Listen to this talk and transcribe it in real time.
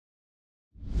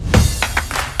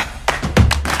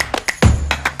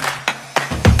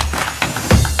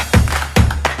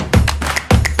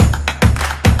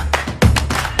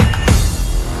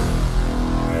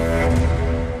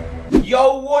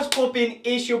What's poppin'?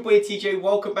 It's your boy TJ.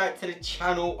 Welcome back to the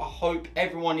channel. I hope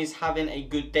everyone is having a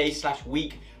good day /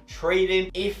 week trading.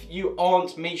 If you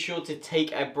aren't, make sure to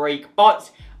take a break.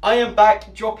 But I am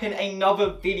back dropping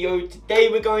another video. Today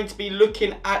we're going to be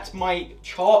looking at my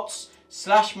charts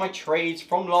 / my trades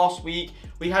from last week.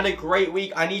 We had a great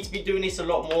week. I need to be doing this a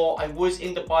lot more. I was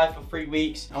in Dubai for 3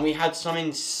 weeks and we had some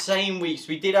insane weeks.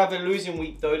 We did have a losing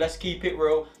week though, let's keep it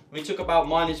real. We took about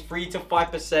 -3 to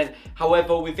 5%.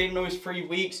 However, within those 3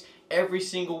 weeks, every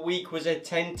single week was a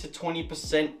 10 to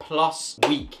 20% plus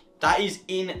week. That is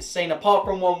insane, apart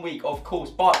from 1 week, of course.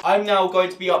 But I'm now going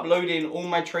to be uploading all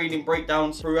my trading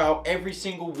breakdowns throughout every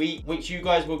single week, which you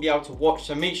guys will be able to watch.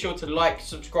 So make sure to like,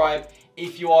 subscribe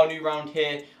if you are new around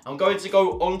here. I'm going to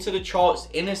go onto the charts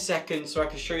in a second so I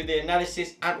can show you the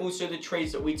analysis and also the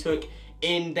trades that we took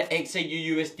in the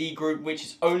XAU-USD group, which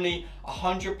is only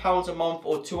 £100 a month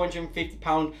or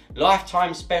 £250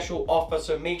 lifetime special offer.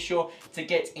 So make sure to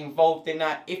get involved in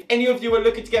that. If any of you are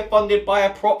looking to get funded by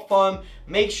a prop firm,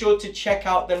 make sure to check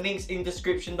out the links in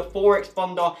description. The Forex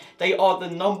Funder, they are the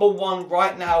 #1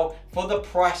 right now for the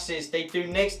prices. They do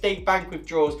next day bank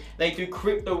withdrawals, they do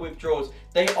crypto withdrawals.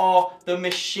 They are the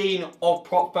machine of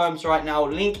prop firms right now.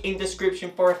 Link in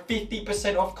description for a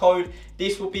 50% off code.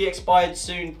 This will be expired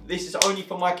soon. This is only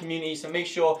for my community, so make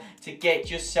sure to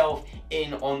get yourself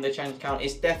in on the challenge account.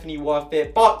 It's definitely worth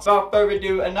it. But without further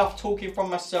ado, enough talking from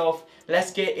myself.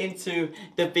 Let's get into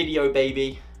the video,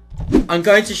 baby. I'm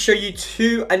going to show you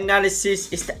 2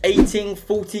 analysis. It's the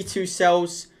 1842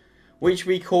 sells, which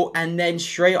we caught, and then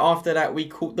straight after that we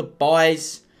caught the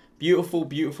buys. Beautiful,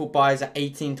 beautiful buys at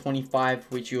 1825,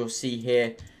 which you'll see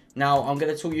here. Now, I'm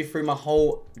going to talk you through my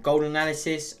whole gold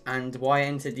analysis and why I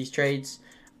entered these trades,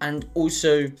 and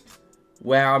also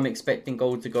where I'm expecting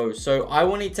gold to go. So I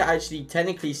wanted to actually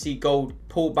technically see gold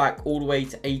pull back all the way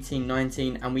to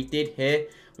 1819, and we did here.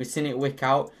 We've seen it wick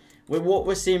out. With what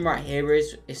we're seeing right here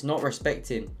is it's not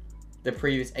respecting the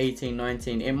previous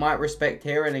 1819. It might respect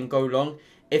here and then go long.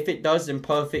 If it does, then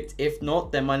perfect. If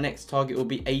not, then my next target will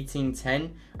be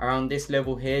 1810 around this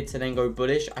level here to then go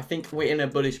bullish. I think we're in a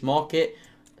bullish market,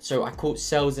 so I caught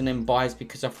sells and then buys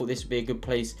because I thought this would be a good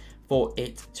place for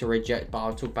it to reject, but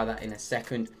I'll talk about that in a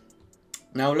second.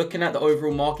 Now, looking at the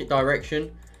overall market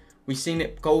direction, we've seen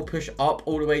it gold push up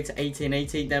all the way to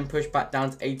 1880, then push back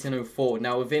down to 1804.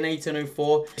 Now, within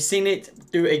 1804, we've seen it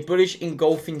do a bullish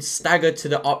engulfing stagger to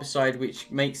the upside,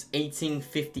 which makes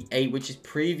 1858, which is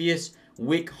previous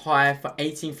wick high for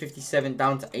 1857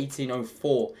 down to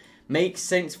 1804. Makes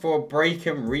sense for a break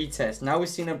and retest. Now we've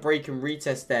seen a break and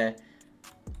retest there.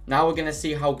 Now we're going to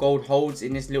see how gold holds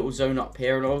in this little zone up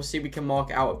here, and obviously we can mark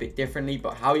it out a bit differently,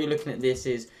 but how you're looking at this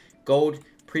is gold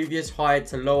previous high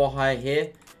to lower high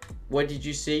here. What did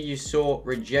you see? You saw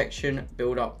rejection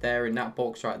build up there in that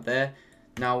box right there.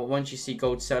 Now once you see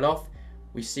gold sell off,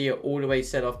 we see it all the way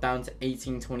sell off down to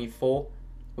 1824,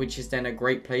 which is then a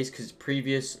great place because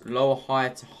previous lower high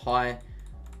to high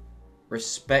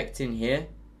respect in here,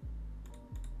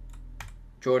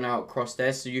 drawn out across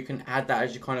there, so you can add that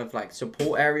as your kind of like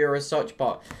support area as such.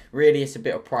 But really it's a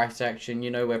bit of price action, you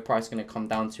know where price is going to come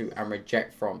down to and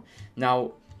reject from.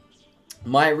 Now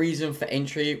my reason for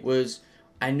entry was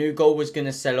I knew gold was going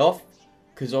to sell off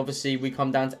because obviously we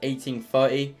come down to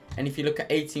 1830, and if you look at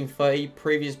 1830,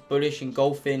 previous bullish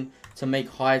engulfing to make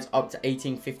highs up to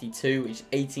 1852, which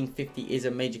 1850 is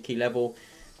a major key level.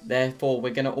 Therefore,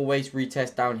 we're going to always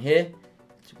retest down here.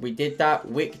 We did that,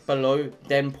 wicked below,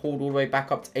 then pulled all the way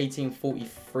back up to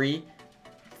 1843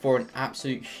 for an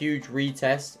absolute huge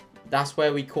retest. That's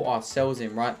where we caught ourselves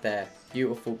in right there.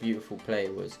 Beautiful, beautiful play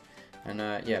it was. And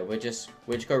yeah, we'll just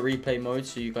go replay mode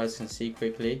so you guys can see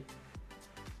quickly.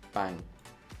 Bang.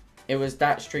 It was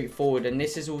that straightforward, and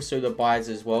this is also the buys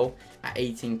as well at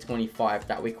 1825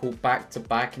 that we call back to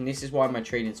back. And this is why my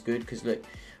trading's good, because look,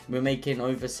 we're making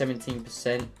over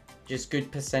 17%, just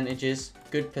good percentages,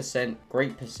 good percent,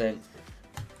 great percent.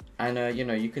 And you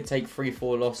know, you could take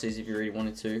 3-4 losses if you really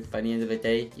wanted to, but at the end of the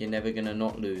day, you're never gonna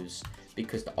not lose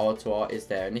because the R to R is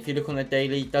there. And if you look on the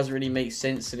daily, it doesn't really make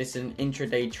sense. So this is an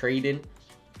intraday trading.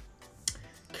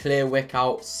 Clear wick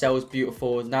out, sells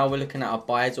beautiful. Now we're looking at our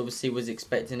buys. Obviously was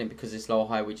expecting it because it's lower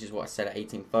high, which is what I said at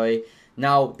 1830.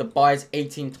 Now the buys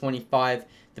 1825,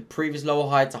 the previous lower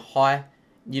high to high,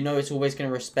 you know it's always going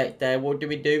to respect there. What do?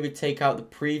 We take out the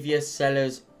previous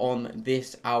sellers on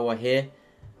this hour here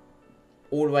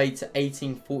all the way to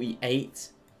 1848,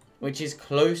 which is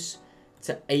close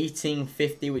to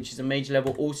 1850, which is a major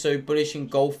level. Also bullish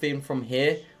engulfing from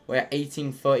here where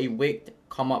 1830 wicked,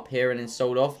 come up here and then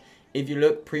sold off. If you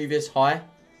look, previous high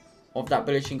of that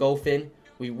bullish engulfing,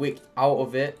 we wicked out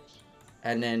of it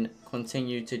and then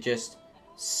continue to just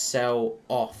sell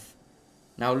off.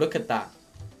 Now look at that.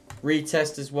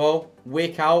 Retest as well.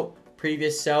 Wick out.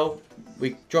 Previous sell.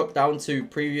 We dropped down to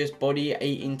previous body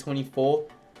 1824,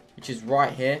 which is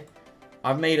right here.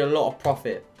 I've made a lot of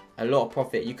profit. A lot of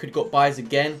profit. You could got buys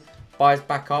again. Buys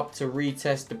back up to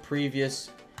retest the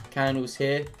previous candles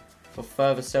here for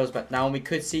further sells back down. We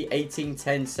could see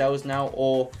 1810 sells now,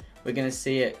 or we're going to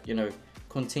see it, you know,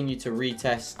 continue to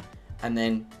retest, and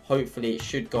then hopefully it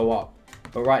should go up.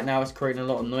 But right now it's creating a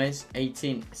lot of noise.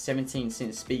 1817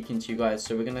 since speaking to you guys,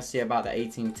 so we're going to see about the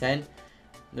 1810.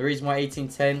 The reason why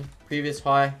 1810, previous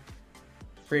high,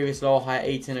 previous lower high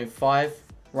 1805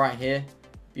 right here.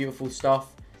 Beautiful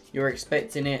stuff. You're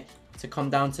expecting it to come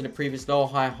down to the previous lower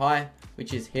high,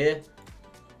 which is here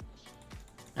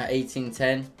at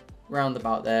 1810, round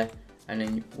about there. And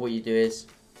then what you do is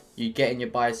you get in your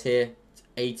buys here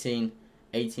to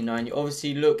 1889. You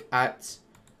obviously look at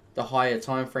the higher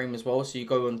time frame as well, so you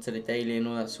go onto the daily and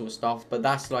all that sort of stuff. But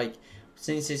that's like,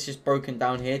 since it's just broken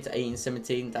down here to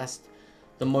 1817, that's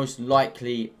the most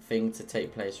likely thing to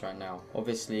take place right now.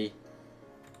 Obviously,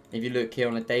 if you look here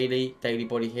on a daily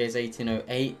body here is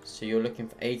 1808, so you're looking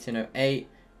for 1808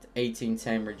 to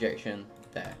 1810 rejection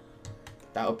there.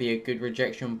 That would be a good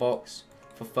rejection box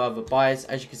for further buys.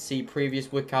 As you can see,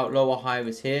 previous wick out lower high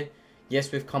was here.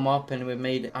 Yes, we've come up and we've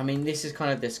made, I mean, this is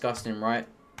kind of disgusting, right?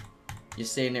 You're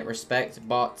seeing it respect,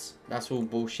 but that's all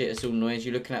bullshit. It's all noise.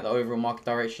 You're looking at the overall market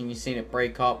direction. You're seeing it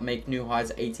break up, make new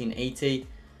highs at 1880,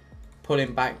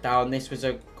 pulling back down. This was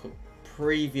a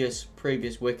previous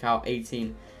wick out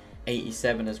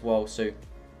 1887 as well. So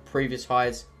previous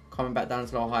highs coming back down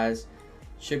to lower highs.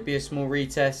 Should be a small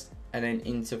retest and then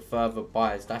into further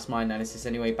buys. That's my analysis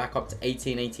anyway. Back up to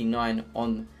 1889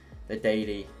 on the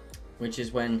daily, which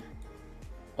is when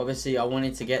obviously I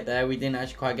wanted to get there. We didn't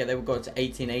actually quite get there. We got to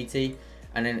 1880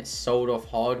 and then it sold off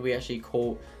hard. We actually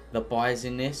caught the buys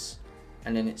in this,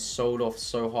 and then it sold off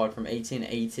so hard from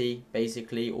 1880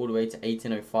 basically all the way to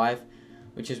 1805,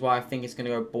 which is why I think it's going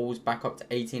to go balls back up to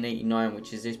 1889,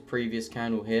 which is this previous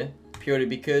candle here, purely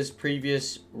because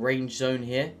previous range zone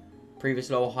here, previous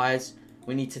lower highs.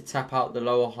 We need to tap out the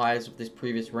lower highs of this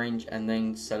previous range and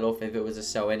then sell off if it was a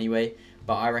sell anyway.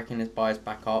 But I reckon this buys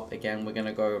back up again. We're going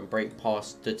to go and break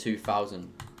past the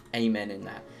 2000. Amen in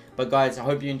that. But guys, I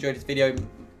hope you enjoyed this video.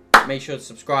 Make sure to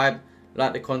subscribe,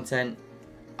 like the content.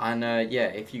 And yeah,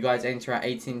 if you guys enter at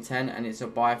 1810 and it's a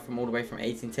buy from all the way from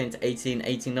 1810 to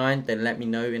 1889, then let me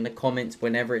know in the comments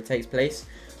whenever it takes place.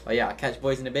 But yeah, I'll catch you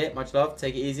boys in a bit. Much love.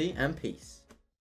 Take it easy and peace.